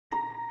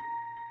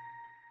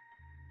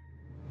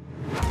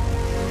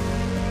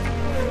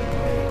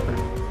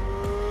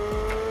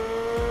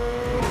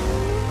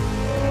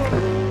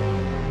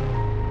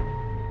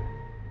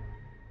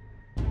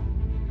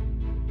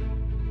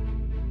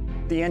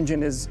The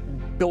engine is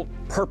built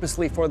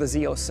purposely for the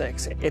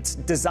Z06. It's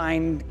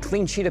designed,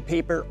 clean sheet of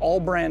paper, all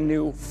brand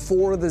new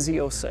for the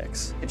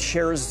Z06. It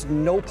shares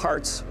no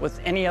parts with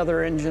any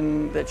other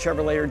engine that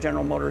Chevrolet or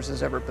General Motors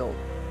has ever built.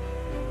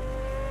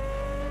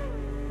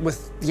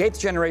 With the 8th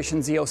generation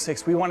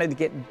Z06, we wanted to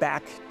get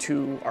back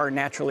to our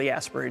naturally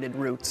aspirated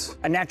roots.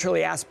 A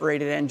naturally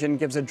aspirated engine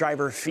gives a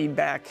driver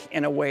feedback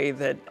in a way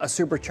that a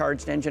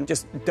supercharged engine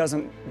just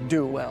doesn't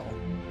do well.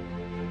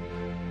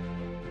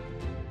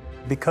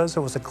 Because it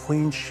was a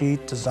clean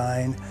sheet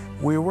design,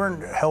 we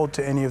weren't held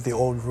to any of the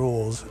old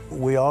rules.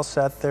 We all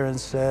sat there and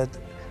said,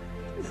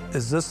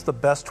 is this the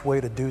best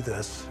way to do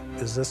this?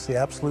 Is this the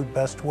absolute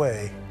best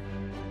way?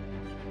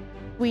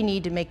 We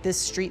need to make this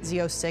street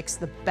Z06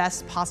 the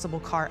best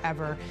possible car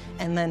ever,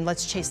 and then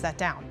let's chase that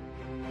down.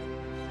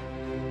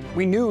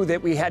 We knew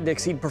that we had to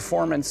exceed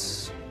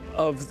performance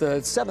of the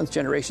 7th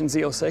generation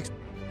Z06.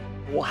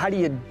 Well, how do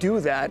you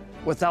do that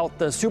without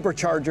the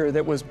supercharger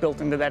that was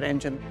built into that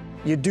engine?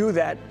 You do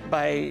that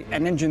by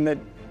an engine that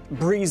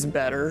breathes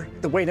better.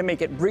 The way to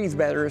make it breathe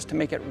better is to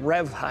make it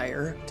rev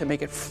higher, to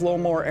make it flow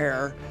more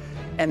air,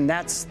 and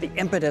that's the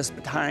impetus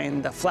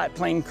behind the flat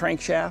plane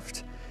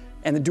crankshaft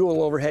and the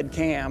dual overhead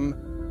cam.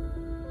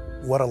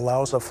 What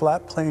allows a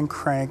flat plane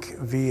crank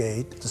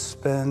V8 to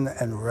spin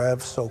and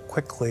rev so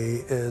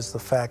quickly is the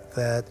fact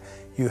that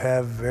you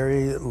have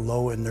very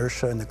low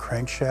inertia in the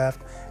crankshaft,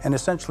 and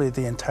essentially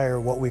the entire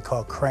what we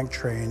call crank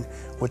train,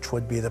 which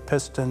would be the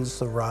pistons,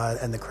 the rod,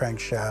 and the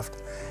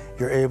crankshaft.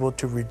 You're able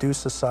to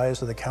reduce the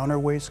size of the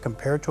counterweights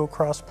compared to a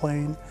cross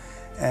plane,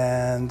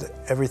 and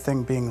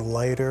everything being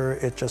lighter,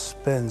 it just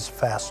spins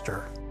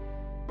faster.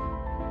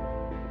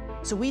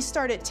 So we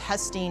started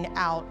testing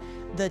out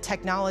the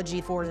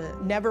technology for the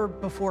never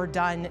before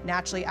done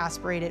naturally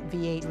aspirated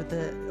V8 with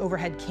the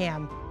overhead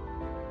cam.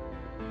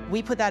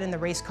 We put that in the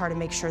race car to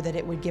make sure that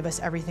it would give us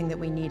everything that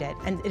we needed.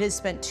 And it has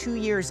spent 2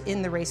 years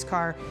in the race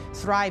car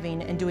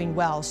thriving and doing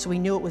well, so we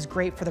knew it was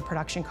great for the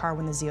production car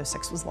when the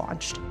Z06 was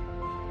launched.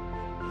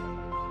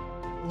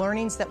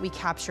 Learnings that we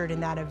captured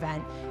in that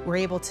event were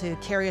able to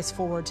carry us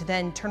forward to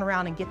then turn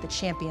around and get the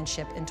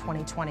championship in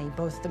 2020,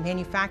 both the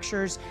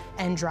manufacturers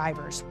and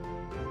drivers.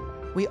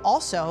 We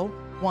also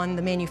won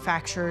the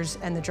manufacturers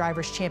and the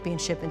drivers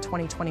championship in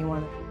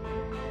 2021.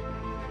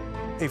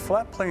 A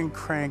flat plane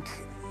crank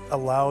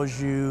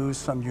allows you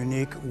some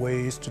unique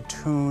ways to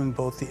tune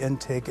both the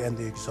intake and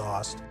the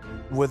exhaust.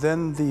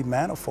 Within the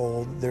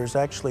manifold, there's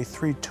actually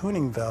 3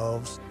 tuning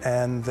valves,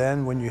 and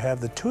then when you have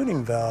the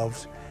tuning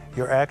valves,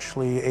 you're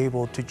actually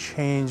able to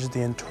change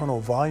the internal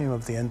volume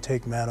of the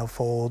intake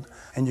manifold,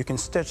 and you can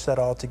stitch that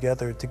all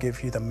together to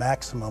give you the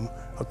maximum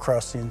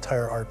across the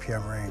entire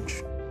RPM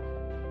range.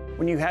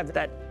 When you have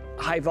that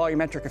high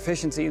volumetric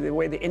efficiency, the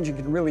way the engine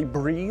can really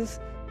breathe,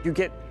 you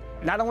get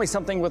not only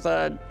something with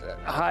a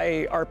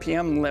high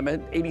RPM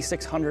limit,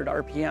 8,600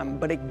 RPM,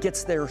 but it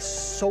gets there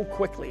so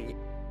quickly.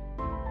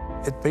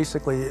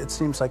 It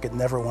seems like it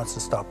never wants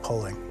to stop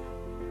pulling.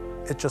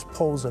 It just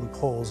pulls and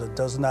pulls. It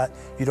does not,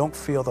 you don't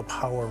feel the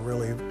power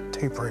really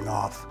tapering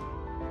off.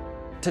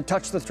 To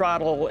touch the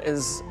throttle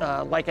is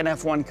like an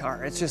F1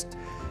 car. It's just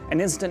an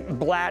instant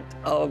blat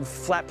of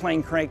flat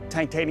plane crank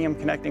titanium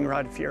connecting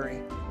rod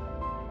fury.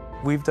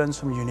 We've done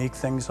some unique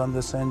things on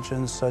this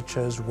engine, such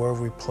as where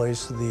we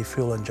place the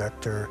fuel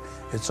injector.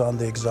 It's on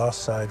the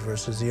exhaust side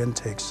versus the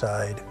intake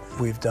side.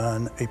 We've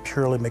done a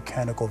purely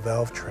mechanical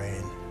valve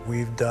train.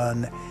 We've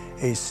done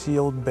a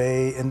sealed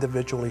bay,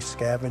 individually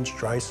scavenged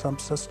dry sump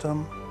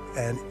system,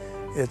 and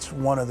it's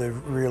one of the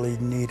really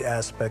neat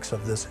aspects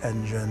of this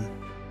engine.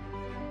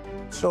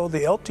 So the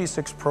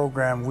LT6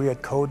 program, we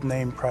had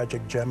codenamed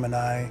Project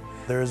Gemini.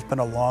 There's been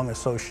a long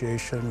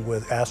association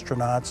with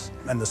astronauts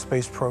and the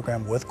space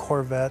program with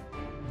Corvette.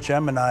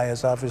 Gemini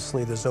is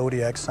obviously the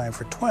zodiac sign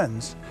for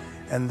twins,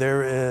 and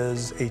there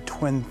is a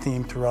twin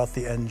theme throughout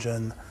the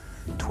engine.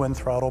 Twin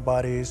throttle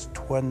bodies,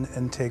 twin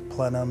intake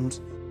plenums,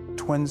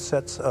 twin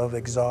sets of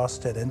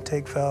exhaust and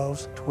intake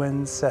valves,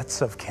 twin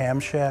sets of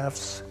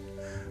camshafts,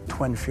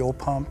 twin fuel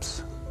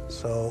pumps.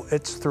 So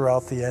it's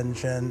throughout the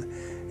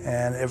engine,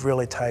 and it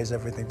really ties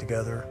everything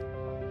together.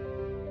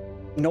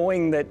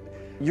 Knowing that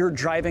you're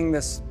driving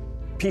this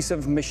piece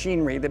of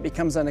machinery that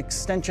becomes an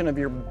extension of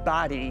your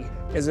body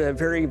is a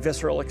very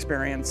visceral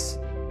experience.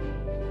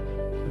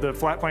 The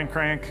flat plane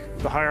crank,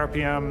 the high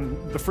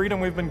RPM, the freedom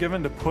we've been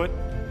given to put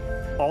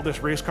all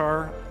this race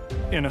car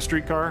in a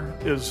street car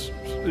is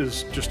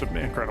just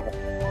incredible.